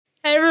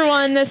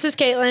everyone. This is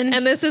Caitlin.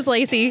 And this is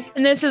Lacey.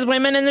 And this is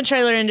Women in the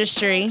Trailer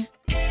Industry.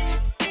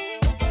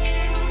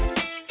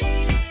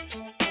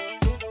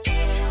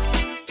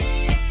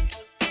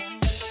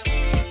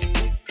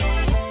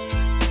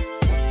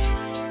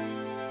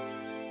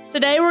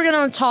 Today we're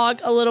going to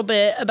talk a little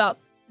bit about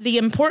the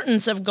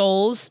importance of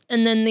goals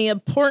and then the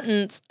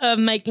importance of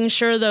making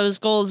sure those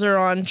goals are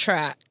on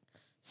track.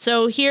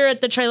 So here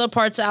at the Trailer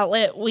Parts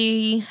Outlet,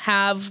 we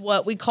have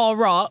what we call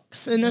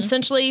rocks. And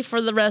essentially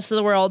for the rest of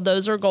the world,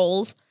 those are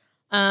goals.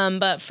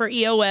 But for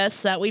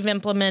EOS that we've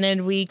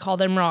implemented, we call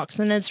them rocks.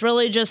 And it's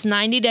really just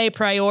 90-day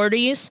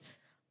priorities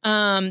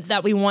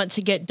that we want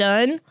to get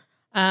done.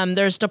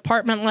 There's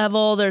department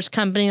level, there's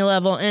company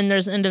level, and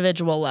there's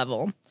individual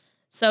level.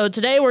 So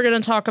today we're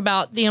going to talk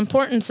about the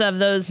importance of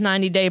those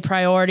 90-day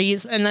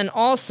priorities and then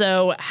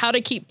also how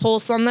to keep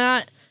pulse on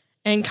that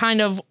and kind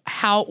of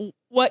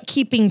what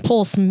keeping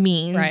pulse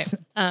means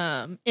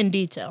in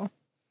detail.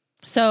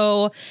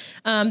 So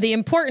the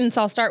importance,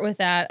 I'll start with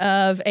that,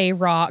 of a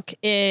rock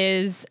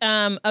is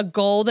a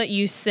goal that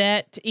you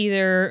set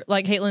either,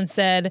 like Caitlin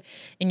said,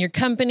 in your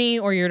company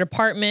or your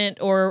department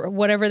or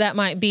whatever that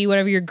might be,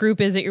 whatever your group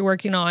is that you're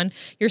working on.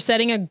 You're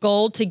setting a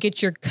goal to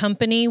get your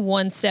company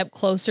one step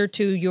closer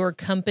to your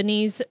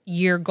company's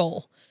year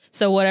goal.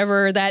 So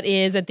whatever that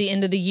is at the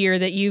end of the year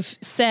that you've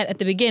set at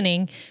the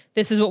beginning,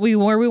 this is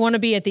where we want to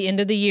be at the end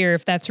of the year.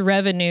 If that's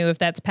revenue, if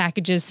that's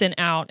packages sent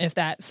out, if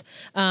that's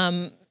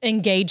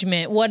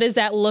engagement, what does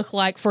that look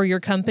like for your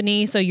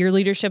company? So your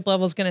leadership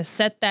level is going to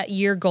set that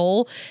year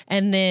goal.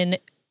 And then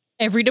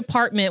every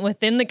department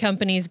within the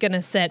company is going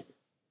to set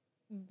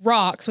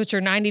rocks, which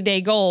are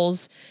 90-day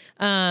goals.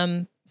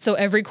 So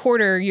every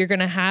quarter you're going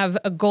to have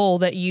a goal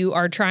that you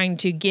are trying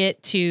to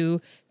get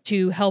to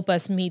help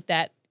us meet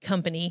that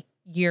company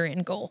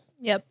year-end goal.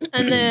 Yep.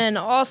 And then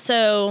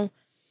also,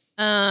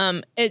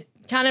 it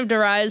kind of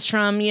derives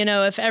from,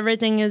 if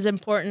everything is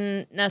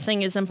important,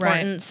 nothing is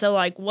important. Right. So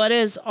like, what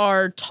is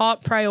our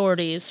top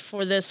priorities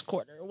for this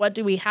quarter? What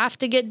do we have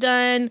to get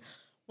done?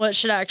 What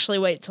should actually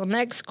wait till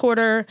next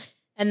quarter?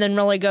 And then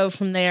really go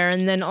from there.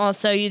 And then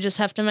also you just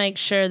have to make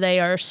sure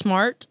they are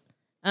SMART.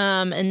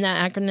 And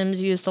that acronym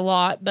is used a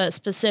lot, but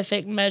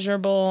specific,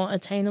 measurable,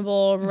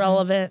 attainable,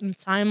 relevant, and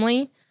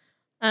timely.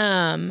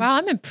 Wow,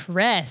 I'm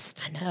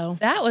impressed. I know.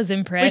 That was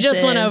impressive. We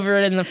just went over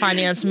it in the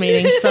finance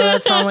meeting, so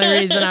that's the only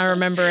reason I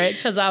remember it,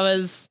 because I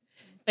was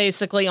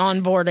basically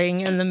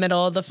onboarding in the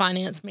middle of the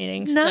finance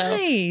meeting.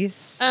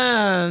 Nice.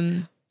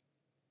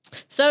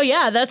 So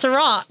yeah, that's a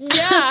rock.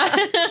 Yeah.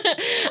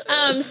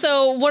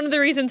 So one of the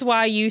reasons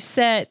why you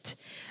set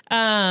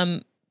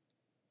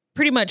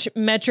pretty much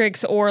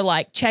metrics or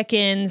like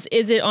check-ins,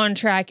 is it on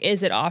track?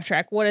 Is it off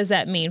track? What does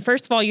that mean?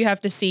 First of all, you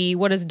have to see,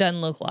 what does done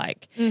look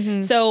like?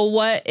 Mm-hmm. So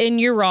what in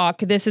your rock,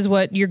 this is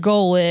what your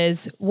goal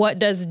is. What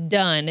does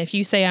done? If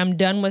you say I'm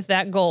done with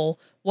that goal,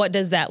 what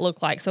does that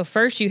look like? So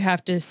first you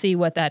have to see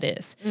what that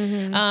is.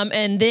 Mm-hmm.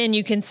 And then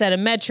you can set a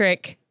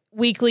metric.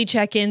 Weekly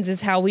check-ins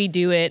is how we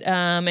do it.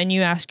 And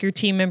you ask your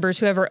team members,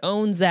 whoever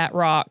owns that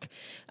rock.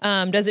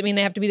 Doesn't mean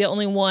they have to be the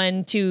only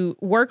one to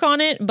work on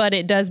it, but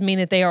it does mean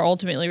that they are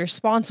ultimately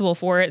responsible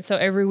for it. So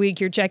every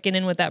week you're checking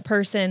in with that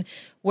person.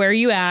 Where are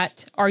you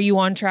at? Are you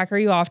on track? Are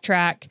you off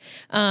track?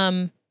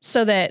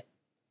 So that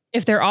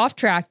if they're off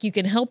track, you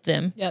can help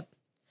them. Yep.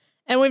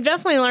 And we've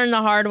definitely learned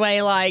the hard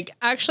way, like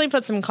actually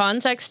put some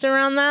context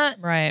around that.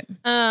 Right.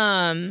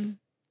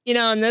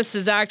 And this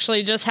has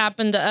actually just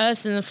happened to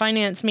us in the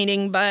finance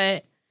meeting,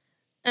 but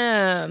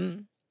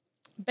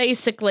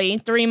basically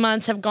 3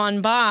 months have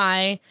gone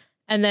by,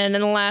 and then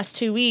in the last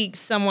 2 weeks,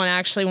 someone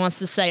actually wants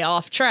to say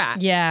off track.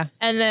 Yeah.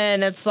 And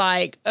then it's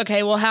like,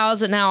 okay, well, how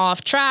is it now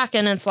off track?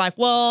 And it's like,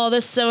 well,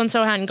 this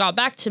so-and-so hadn't got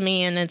back to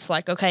me. And it's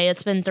like, okay,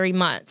 it's been 3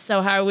 months.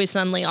 So how are we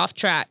suddenly off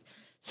track?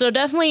 So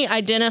definitely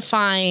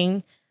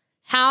identifying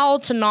how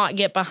to not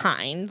get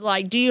behind.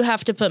 Like, do you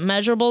have to put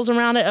measurables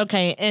around it?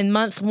 Okay, in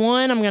month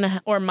one,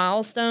 or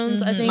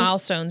milestones, I think.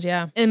 Milestones,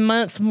 yeah. In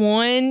month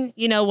one,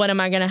 what am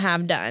I going to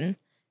have done?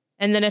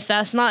 And then if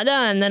that's not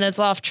done, then it's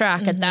off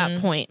track at that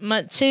point.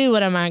 Month two,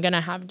 what am I going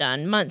to have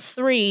done? Month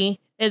three,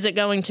 is it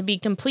going to be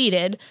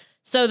completed?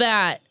 So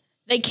that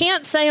they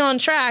can't say on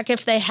track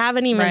if they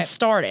haven't even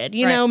started.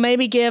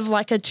 Maybe give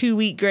like a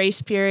 2-week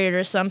grace period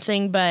or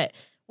something, but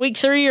week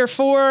 3 or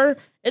 4,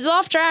 it's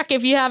off track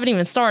if you haven't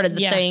even started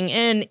the thing.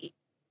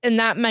 And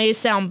that may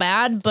sound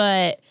bad,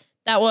 but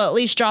that will at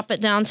least drop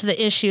it down to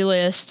the issue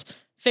list,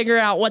 figure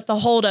out what the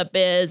holdup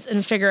is,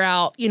 and figure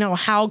out,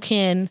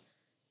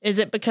 is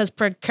it because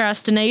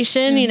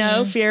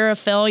procrastination, fear of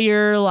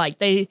failure, like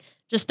they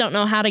just don't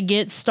know how to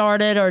get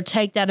started or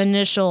take that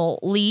initial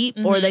leap,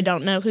 or they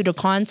don't know who to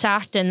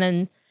contact, and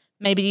then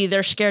maybe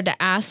they're scared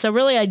to ask. So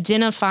really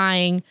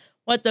identifying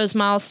what those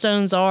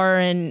milestones are,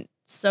 and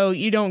so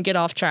you don't get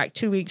off track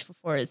 2 weeks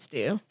before it's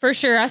due. For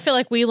sure. I feel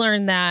like we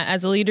learned that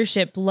as a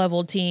leadership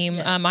level team.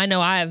 Yes. I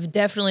know I have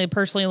definitely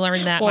personally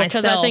learned that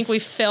myself. Because I think we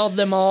failed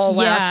them all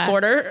last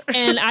quarter.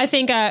 And I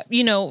think,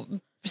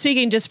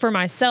 speaking just for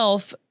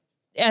myself,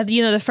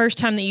 the first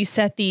time that you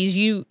set these,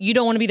 you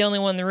don't want to be the only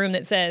one in the room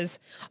that says,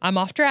 I'm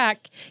off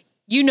track.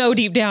 you know,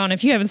 deep down,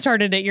 if you haven't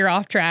started it, you're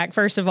off track,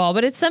 first of all.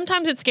 But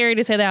sometimes it's scary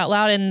to say that out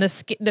loud. And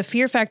the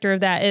fear factor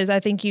of that is, I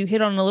think you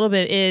hit on a little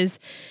bit, is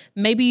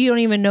maybe you don't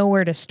even know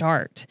where to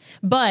start.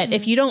 But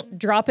if you don't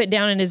drop it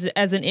down and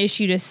as an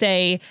issue to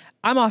say,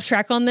 I'm off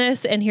track on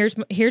this, and here's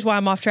why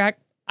I'm off track,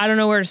 I don't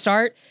know where to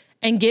start,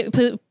 and get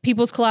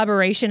people's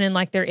collaboration and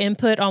like their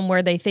input on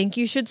where they think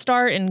you should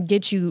start and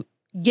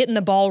getting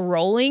the ball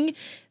rolling,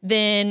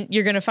 then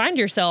you're going to find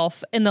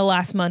yourself in the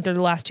last month or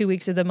the last 2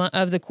 weeks of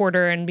the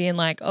quarter and being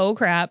like, oh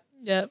crap.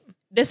 Yep.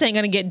 This ain't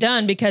going to get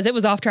done because it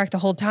was off track the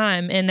whole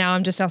time. And now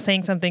I'm just now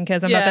saying something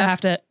because I'm about to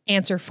have to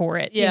answer for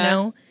it, you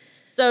know?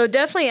 So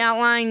definitely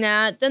outline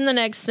that. Then the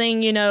next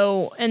thing, you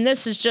know, and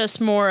this is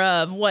just more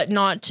of what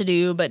not to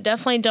do, but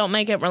definitely don't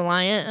make it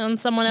reliant on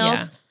someone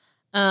else.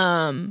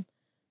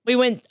 We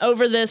went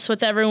over this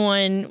with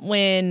everyone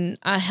when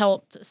I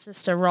helped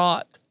Sister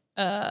Rock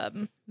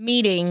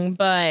meeting,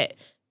 but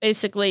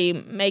basically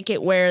make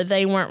it where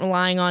they weren't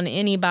relying on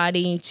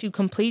anybody to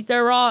complete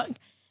their rock.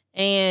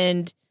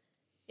 And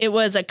it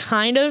was a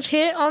kind of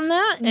hit on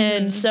that.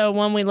 And so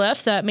when we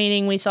left that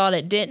meeting, we thought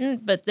it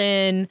didn't, but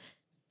then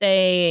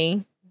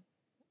they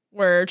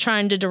were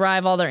trying to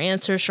derive all their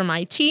answers from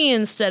IT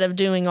instead of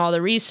doing all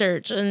the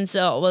research. And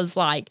so it was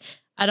like,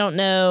 I don't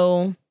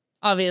know,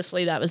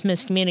 obviously that was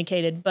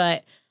miscommunicated,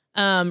 but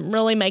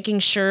really making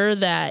sure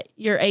that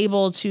you're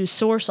able to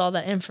source all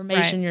that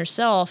information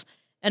yourself.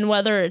 And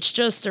whether it's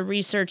just a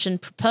research and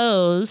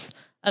propose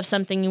of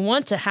something you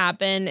want to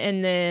happen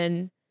and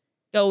then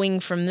going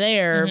from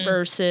there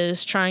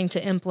versus trying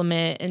to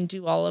implement and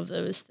do all of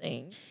those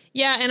things.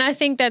 Yeah. And I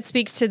think that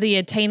speaks to the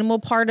attainable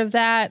part of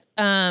that.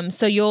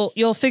 So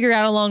you'll figure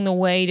out along the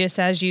way, just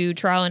as you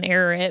trial and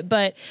error it.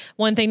 But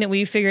one thing that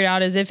we figured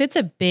out is if it's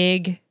a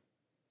big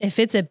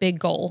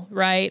goal,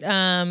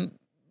 right?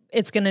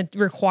 It's going to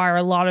require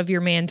a lot of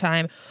your man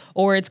time,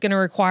 or it's going to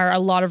require a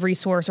lot of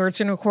resource, or it's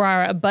going to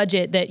require a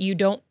budget that you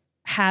don't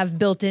have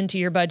built into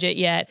your budget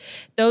yet.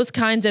 Those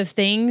kinds of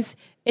things,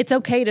 it's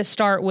okay to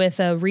start with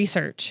a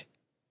research.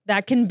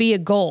 That can be a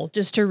goal,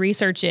 just to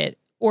research it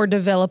or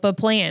develop a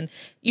plan.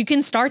 You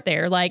can start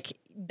there. Like,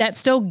 that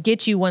still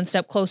gets you one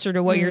step closer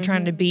to what you're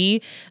trying to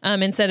be,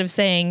 instead of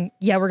saying,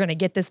 yeah, we're going to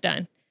get this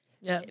done.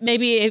 Yeah,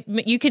 maybe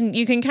you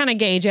can kind of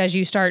gauge as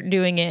you start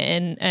doing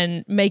it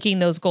and making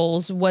those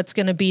goals, what's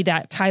going to be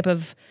that type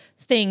of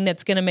thing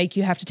that's going to make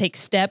you have to take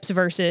steps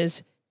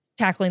versus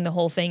tackling the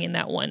whole thing in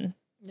that one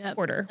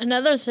quarter.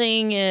 Another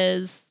thing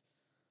is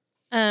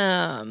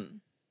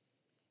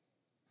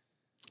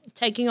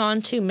taking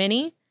on too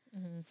many.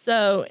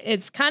 So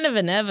it's kind of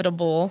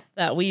inevitable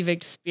that we've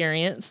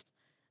experienced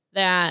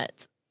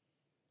that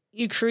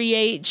you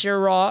create your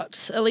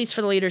rocks, at least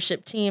for the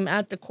leadership team,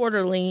 at the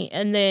quarterly,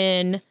 and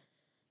then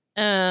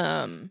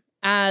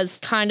as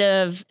kind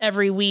of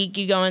every week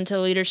you go into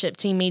a leadership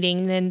team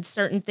meeting, then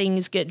certain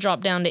things get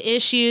dropped down to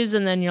issues.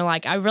 And then you're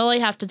like, I really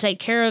have to take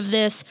care of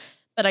this,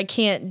 but I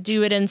can't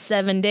do it in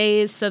 7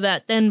 days. So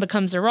that then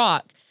becomes a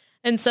rock.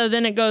 And so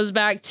then it goes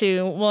back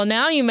to, well,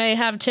 now you may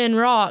have 10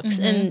 rocks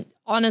and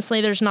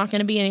honestly, there's not going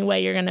to be any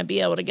way you're going to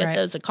be able to get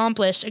those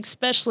accomplished,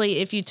 especially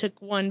if you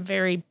took one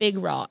very big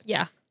rock.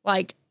 Yeah.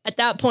 Like at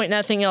that point,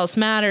 nothing else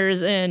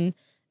matters. And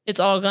it's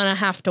all going to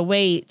have to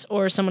wait,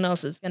 or someone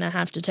else is going to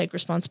have to take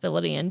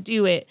responsibility and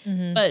do it.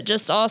 But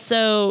just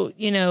also,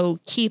 you know,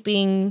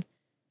 keeping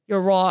your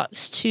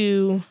rocks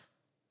to,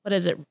 what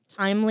is it?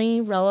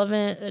 Timely,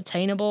 relevant,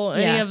 attainable,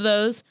 any of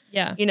those.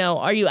 Yeah. You know,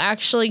 are you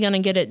actually going to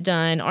get it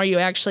done? Are you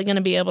actually going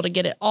to be able to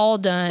get it all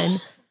done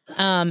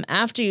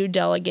after you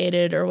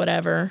delegated or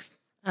whatever?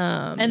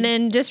 And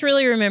then just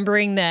really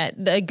remembering that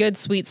a good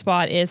sweet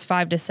spot is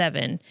 5 to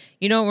 7.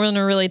 You don't want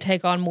to really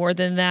take on more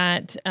than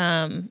that.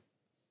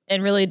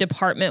 And really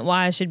department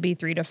wise should be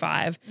 3 to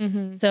 5.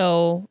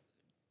 So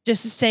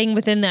just staying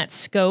within that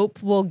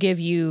scope will give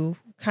you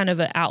kind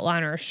of an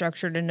outline or a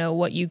structure to know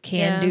what you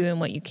can do and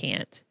what you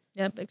can't.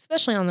 Yep.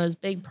 Especially on those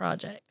big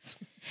projects.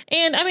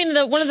 And I mean,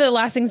 one of the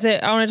last things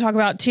that I want to talk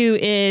about too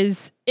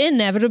is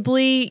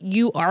inevitably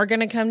you are going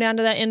to come down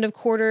to that end of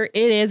quarter.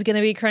 It is going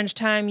to be crunch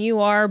time.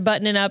 You are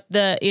buttoning up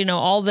the, you know,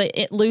 all the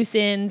loose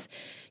ends.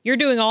 You're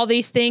doing all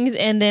these things.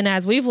 And then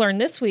as we've learned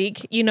this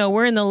week, you know,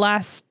 we're in the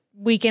last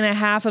week and a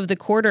half of the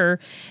quarter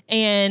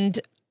and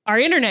our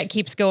internet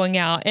keeps going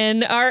out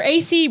and our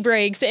AC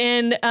breaks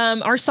and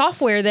our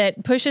software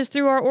that pushes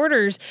through our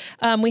orders.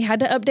 We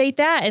had to update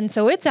that. And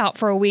so it's out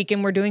for a week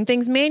and we're doing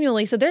things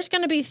manually. So there's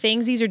going to be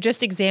things, these are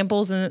just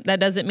examples and that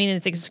doesn't mean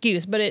it's an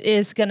excuse, but it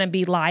is going to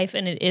be life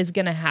and it is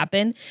going to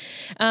happen.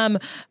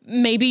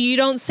 Maybe you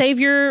don't save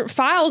your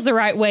files the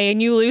right way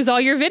and you lose all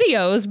your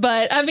videos.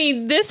 But I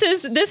mean, this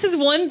is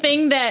one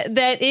thing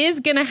that is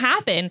going to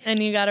happen.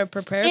 And you got to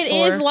prepare for it. It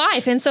is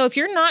life. And so if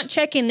you're not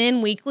checking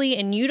in weekly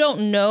and you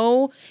don't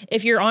know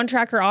if you're on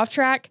track or off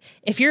track,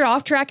 if you're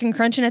off track and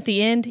crunching at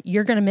the end,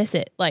 you're going to miss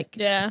it. Like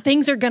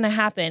things are going to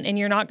happen and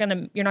you're not going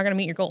to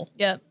meet your goal.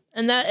 Yeah.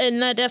 And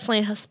that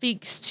definitely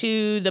speaks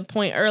to the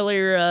point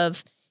earlier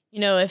of,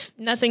 you know, if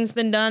nothing's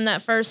been done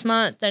that first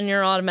month, then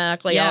you're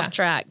automatically off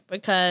track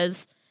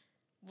because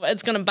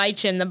it's going to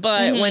bite you in the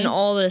butt when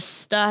all this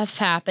stuff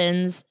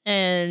happens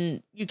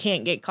and you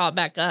can't get caught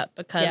back up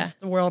because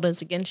the world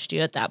is against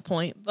you at that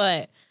point.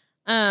 But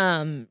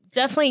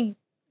definitely.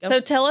 So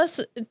tell us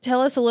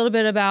a little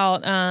bit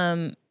about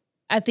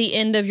at the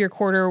end of your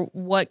quarter,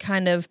 what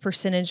kind of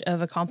percentage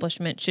of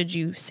accomplishment should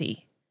you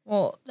see?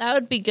 Well, that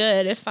would be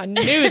good if I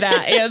knew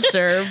that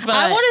answer. But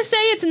I want to say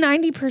it's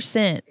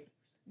 90%.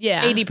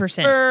 Yeah.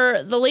 80%.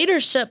 For the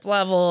leadership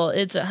level,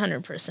 it's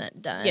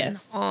 100% done.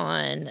 Yes.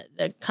 On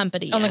the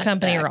company On the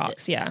company aspect.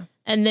 rocks, yeah.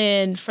 And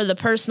then for the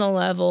personal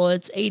level,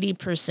 it's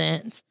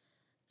 80%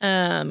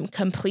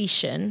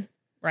 completion.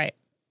 Right.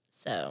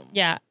 So.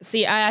 Yeah.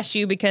 See, I asked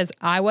you because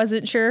I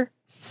wasn't sure.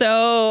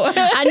 So.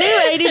 I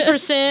knew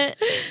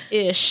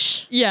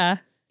 80%-ish. Yeah.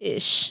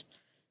 Ish.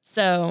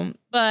 So,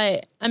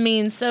 but I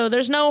mean, so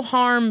there's no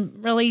harm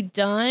really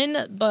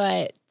done,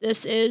 but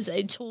this is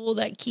a tool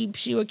that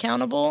keeps you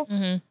accountable.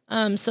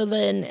 So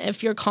then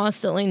if you're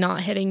constantly not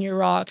hitting your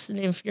rocks and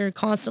if you're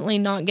constantly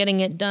not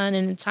getting it done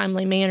in a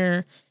timely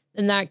manner,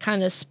 then that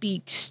kind of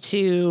speaks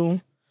to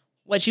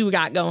what you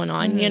got going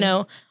on, you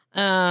know?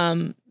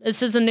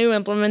 This is a new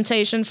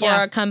implementation for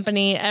our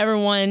company.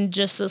 Everyone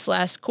just this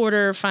last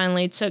quarter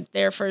finally took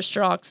their first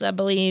rocks, I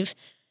believe.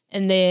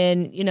 And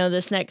then, you know,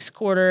 this next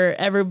quarter,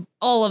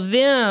 all of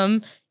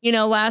them, you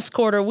know, last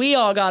quarter, we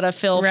all got a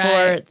feel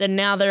for it. Then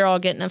now they're all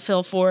getting a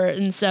feel for it.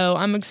 And so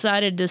I'm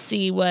excited to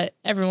see what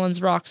everyone's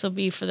rocks will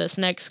be for this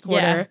next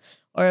quarter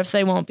or if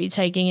they won't be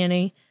taking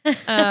any.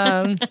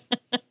 Because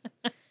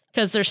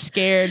they're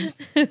scared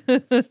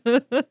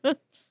to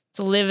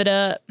live it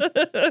up.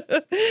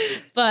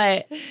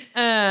 But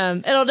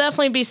it'll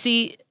definitely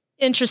be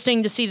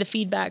interesting to see the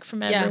feedback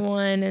from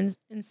everyone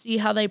and see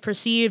how they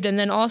perceived. And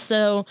then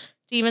also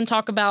to even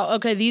talk about,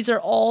 okay, these are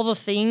all the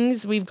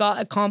things we've got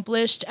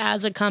accomplished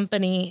as a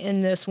company in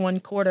this one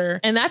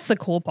quarter. And that's the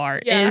cool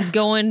part is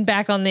going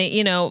back on the,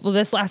 you know,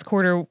 this last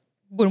quarter,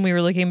 when we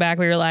were looking back,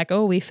 we were like,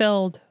 oh, we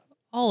failed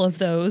all of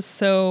those.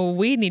 So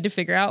we need to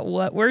figure out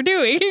what we're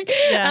doing.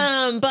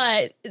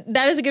 But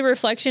that is a good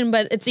reflection,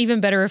 but it's even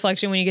better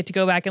reflection when you get to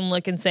go back and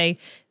look and say,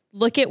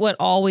 look at what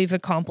all we've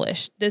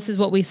accomplished. This is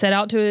what we set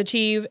out to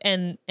achieve.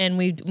 And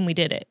we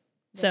did it.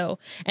 So,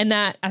 and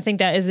that, I think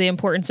that is the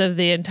importance of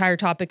the entire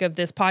topic of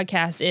this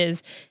podcast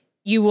is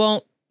you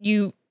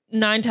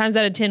 9 times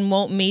out of 10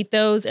 won't meet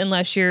those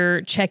unless you're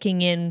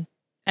checking in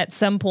at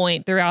some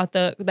point throughout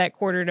that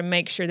quarter to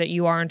make sure that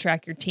you are on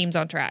track, your team's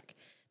on track.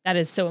 That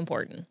is so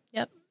important.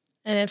 Yep.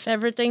 And if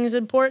everything's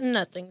important,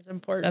 nothing's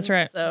important. That's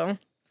right. So,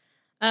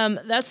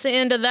 that's the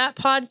end of that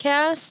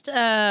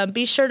podcast.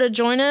 Be sure to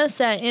join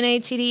us at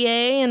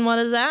NATDA. And what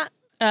is that?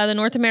 The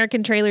North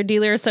American Trailer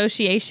Dealer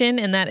Association.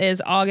 And that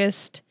is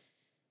August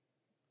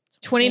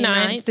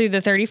 29th through the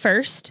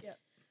 31st.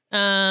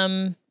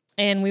 Yep.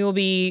 And we will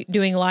be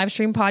doing live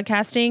stream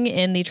podcasting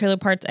in the Trailer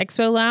Parts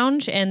Expo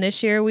Lounge. And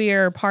this year we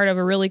are part of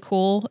a really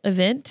cool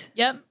event.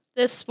 Yep.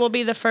 This will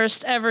be the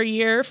first ever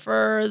year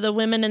for the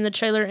Women in the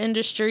Trailer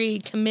Industry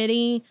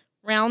Committee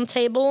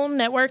Roundtable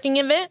Networking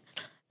event.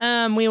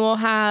 We will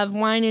have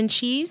wine and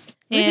cheese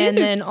and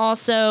then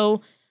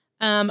also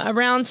a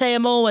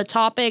roundtable with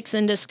topics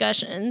and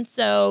discussion.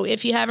 So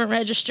if you haven't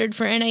registered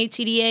for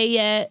NATDA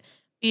yet,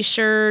 be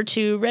sure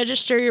to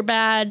register your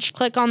badge,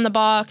 click on the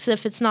box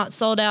if it's not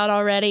sold out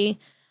already,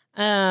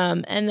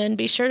 and then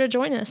be sure to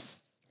join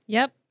us.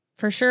 Yep,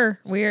 for sure.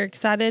 We are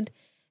excited.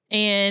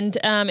 And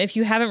if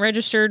you haven't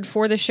registered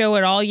for the show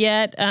at all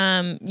yet,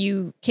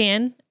 you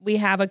can. We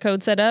have a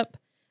code set up.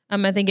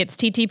 I think it's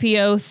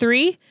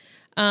TTPO3.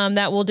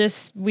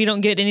 We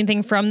don't get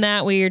anything from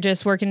that. We are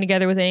just working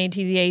together with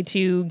NATDA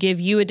to give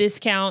you a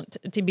discount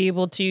to be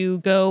able to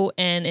go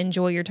and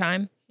enjoy your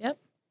time. Yep.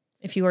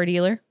 If you are a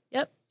dealer.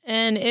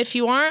 And if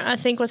you aren't, I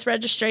think with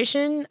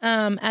registration,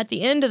 at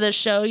the end of the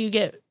show, you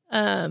get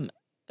a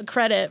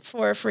credit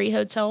for a free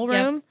hotel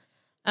room.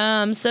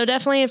 Yep. So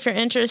definitely if you're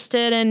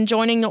interested in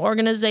joining the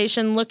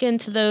organization, look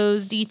into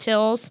those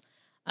details.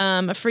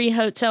 A free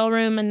hotel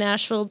room in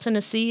Nashville,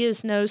 Tennessee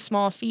is no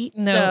small feat.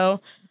 No.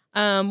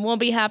 So we'll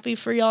be happy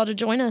for y'all to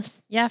join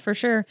us. Yeah, for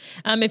sure.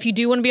 If you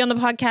do want to be on the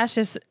podcast,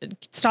 just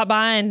stop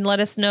by and let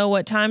us know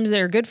what times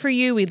that are good for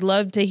you. We'd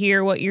love to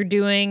hear what you're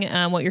doing,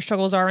 what your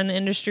struggles are in the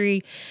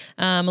industry,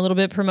 a little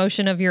bit of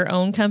promotion of your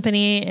own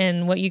company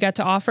and what you got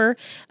to offer.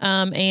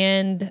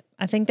 And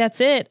I think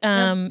that's it.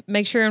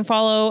 Make sure and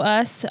follow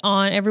us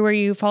on everywhere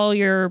you follow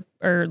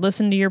or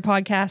listen to your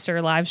podcast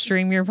or live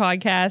stream your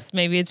podcast.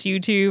 Maybe it's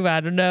YouTube. I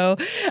don't know.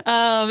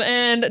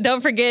 And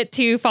don't forget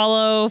to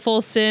follow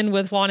Full Send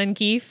with Juan and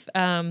Keith.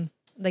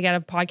 They got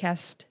a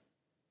podcast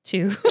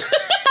too.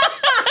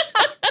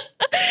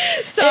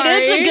 Sorry.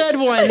 It is a good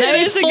one.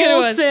 They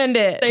full send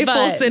it. They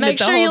full send it. Make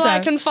sure you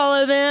like and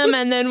follow them,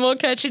 and then we'll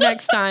catch you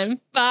next time.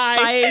 Bye.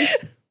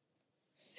 Bye.